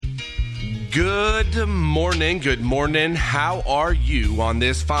Good morning. How are you on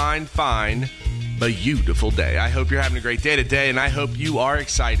this fine, beautiful day? I hope you're having a great day today, and I hope you are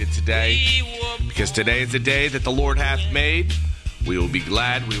excited today, because today is the day that the Lord hath made. We will be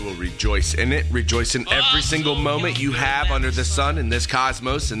glad, we will rejoice in it, rejoice in every single moment you have under the sun, in this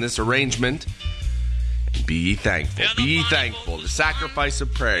cosmos, in this arrangement. And be ye thankful, the sacrifice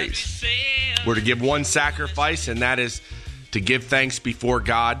of praise. We're to give one sacrifice, and that is to give thanks before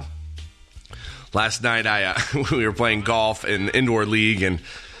God. Last night, we were playing golf in the indoor league, and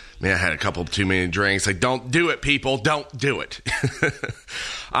man, I had a couple too many drinks. Like, don't do it, people. Don't do it.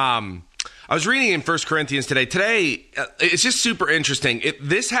 I was reading in 1 Corinthians today. Today, it's just super interesting.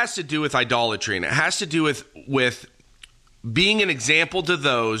 This has to do with idolatry, and it has to do with being an example to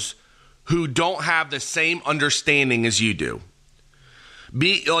those who don't have the same understanding as you do.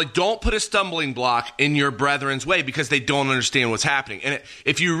 Don't put a stumbling block in your brethren's way because they don't understand what's happening. And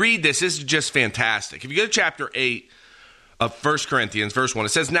if you read this is just fantastic. If you go to chapter 8 of 1 Corinthians, verse 1, it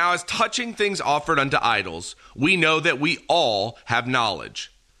says, "Now as touching things offered unto idols, we know that we all have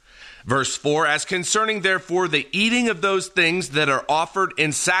knowledge." Verse 4, "As concerning therefore the eating of those things that are offered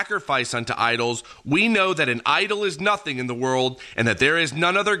in sacrifice unto idols, we know that an idol is nothing in the world, and that there is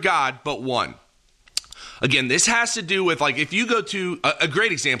none other God but one." Again, this has to do with, like, if you go to, a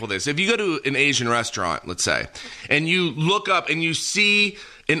great example of this, if you go to an Asian restaurant, let's say, and you look up and you see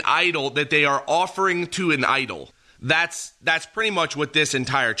an idol that they are offering to an idol, that's pretty much what this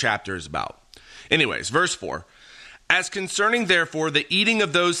entire chapter is about. Anyways, verse 4, "As concerning therefore the eating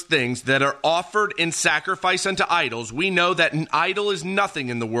of those things that are offered in sacrifice unto idols, we know that an idol is nothing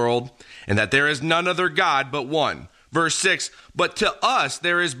in the world, and that there is none other God but one." Verse 6, "But to us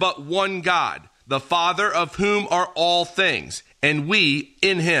there is but one God, the Father, of whom are all things, and we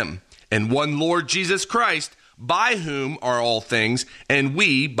in him, and one Lord Jesus Christ, by whom are all things, and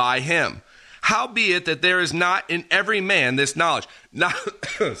we by him. Howbeit that there is not in every man this knowledge." Not,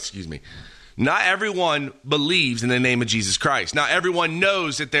 not everyone believes in the name of Jesus Christ. Not everyone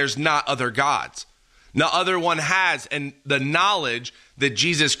knows that there's not other gods. Not everyone has and the knowledge that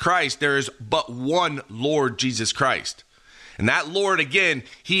Jesus Christ, there is but one Lord Jesus Christ. And that Lord, again,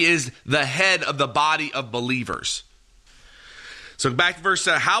 he is the head of the body of believers. So back to verse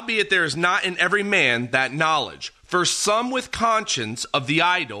 7, "Howbeit there is not in every man that knowledge. For some with conscience of the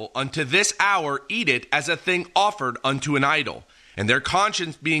idol unto this hour eat it as a thing offered unto an idol, and their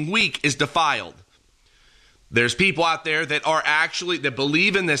conscience being weak is defiled." There's people out there that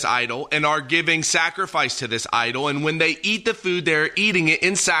believe in this idol and are giving sacrifice to this idol, and when they eat the food, they're eating it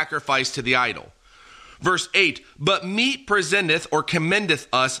in sacrifice to the idol. Verse 8, "But meat presenteth or commendeth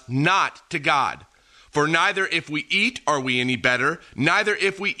us not to God. For neither if we eat are we any better, neither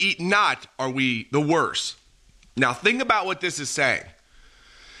if we eat not are we the worse." Now think about what this is saying.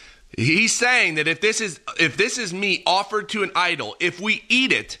 He's saying that if this is meat offered to an idol, if we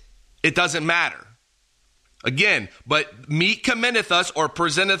eat it, it doesn't matter. Again, "But meat commendeth us or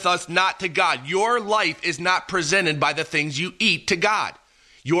presenteth us not to God." Your life is not presented by the things you eat to God.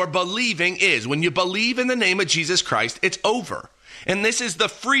 Your believing is. When you believe in the name of Jesus Christ, it's over. And this is the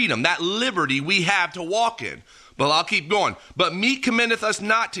freedom, that liberty we have to walk in. But I'll keep going. "But meat commendeth us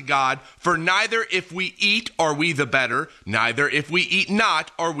not to God, for neither if we eat are we the better, neither if we eat not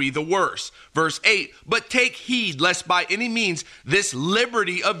are we the worse." Verse 8, "But take heed lest by any means this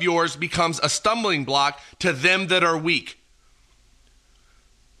liberty of yours becomes a stumbling block to them that are weak."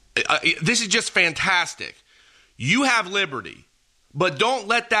 This is just fantastic. You have liberty. But don't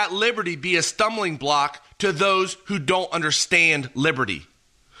let that liberty be a stumbling block to those who don't understand liberty.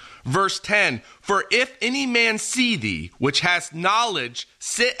 Verse 10, "For if any man see thee, which hast knowledge,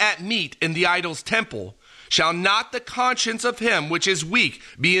 sit at meat in the idol's temple, shall not the conscience of him which is weak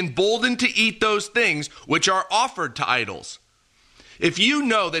be emboldened to eat those things which are offered to idols?" If you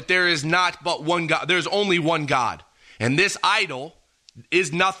know that there is not but one God, there's only one God, and this idol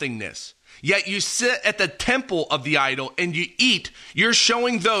is nothingness, yet you sit at the temple of the idol and you eat, you're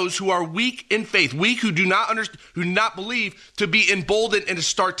showing those who are weak in faith, weak who do not understand, who do not believe, to be emboldened and to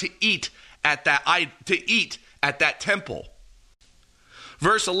start to eat at that temple.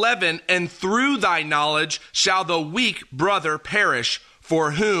 Verse 11, "And through thy knowledge shall the weak brother perish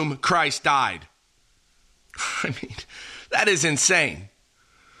for whom Christ died." I mean, that is insane.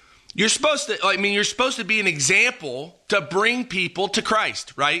 You're supposed to be an example to bring people to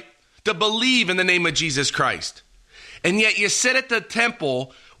Christ, right? To believe in the name of Jesus Christ. And yet you sit at the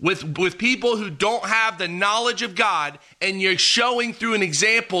temple with people who don't have the knowledge of God, and you're showing through an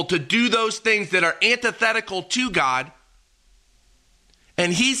example to do those things that are antithetical to God.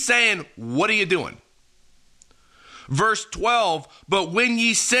 And he's saying, what are you doing? Verse 12, but when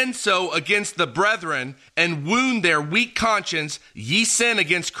ye sin so against the brethren and wound their weak conscience, ye sin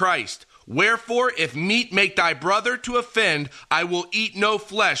against Christ. Wherefore, if meat make thy brother to offend, I will eat no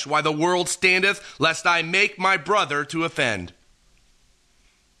flesh while the world standeth, lest I make my brother to offend.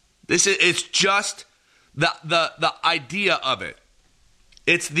 It's just the idea of it.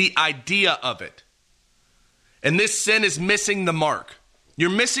 It's the idea of it. And this sin is missing the mark. You're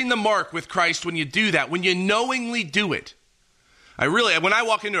missing the mark with Christ when you do that, when you knowingly do it. When I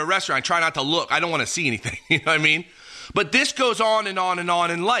walk into a restaurant, I try not to look. I don't want to see anything, you know what I mean? But this goes on and on and on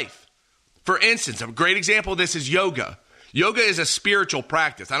in life. For instance, a great example of this is yoga. Yoga is a spiritual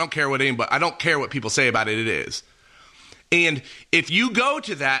practice. I don't care what people say about it, it is. And if you go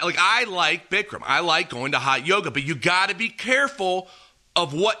to that, like I like Bikram, I like going to hot yoga, but you got to be careful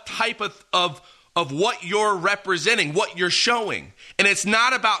of what type of what you're representing, what you're showing. And it's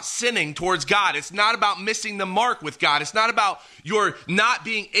not about sinning towards God. It's not about missing the mark with God. It's not about your not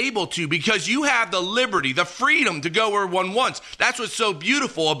being able to, because you have the liberty, the freedom to go where one wants. That's what's so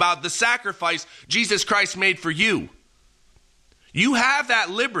beautiful about the sacrifice Jesus Christ made for you. You have that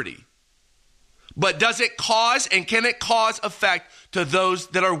liberty. But does it cause and can it cause effect to those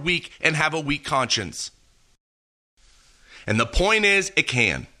that are weak and have a weak conscience? And the point is, it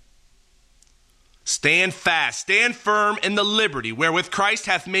can. Stand fast, stand firm in the liberty wherewith Christ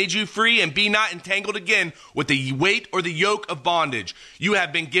hath made you free, and be not entangled again with the weight or the yoke of bondage. You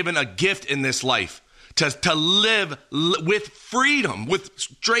have been given a gift in this life to live with freedom, with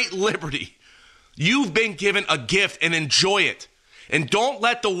straight liberty. You've been given a gift, and enjoy it. And don't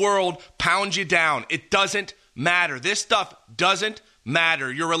let the world pound you down. It doesn't matter. This stuff doesn't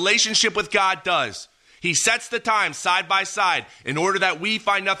matter. Your relationship with God does. He sets the time side by side in order that we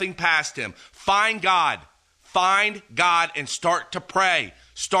find nothing past him. Find God. Find God and start to pray.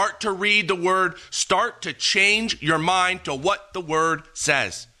 Start to read the word. Start to change your mind to what the word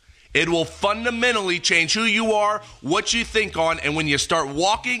says. It will fundamentally change who you are, what you think on, and when you start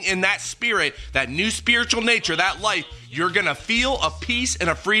walking in that spirit, that new spiritual nature, that life, you're going to feel a peace and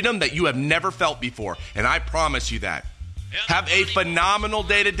a freedom that you have never felt before. And I promise you that. Have a phenomenal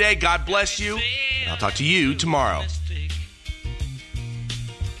day today. God bless you. And I'll talk to you tomorrow.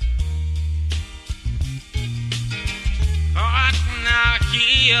 I can now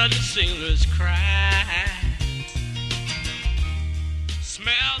hear the sailors cry.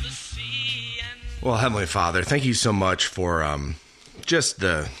 Smell the sea and... Well, Heavenly Father, thank you so much for just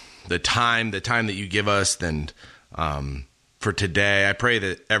the time that you give us, and for today. I pray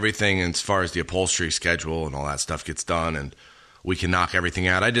that everything as far as the upholstery schedule and all that stuff gets done, and we can knock everything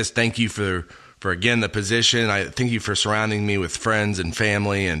out. I just thank you for again, the position. I thank you for surrounding me with friends and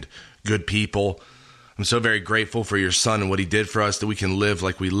family and good people. I'm so very grateful for your son and what he did for us, that we can live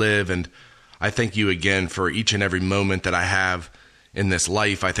like we live. And I thank you again for each and every moment that I have in this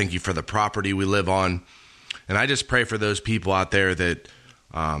life. I thank you for the property we live on. And I just pray for those people out there that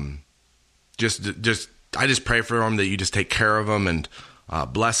I just pray for them, that you just take care of them and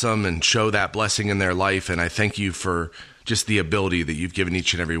bless them and show that blessing in their life. And I thank you for just the ability that you've given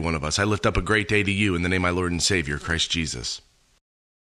each and every one of us. I lift up a great day to you in the name of my Lord and Savior, Christ Jesus.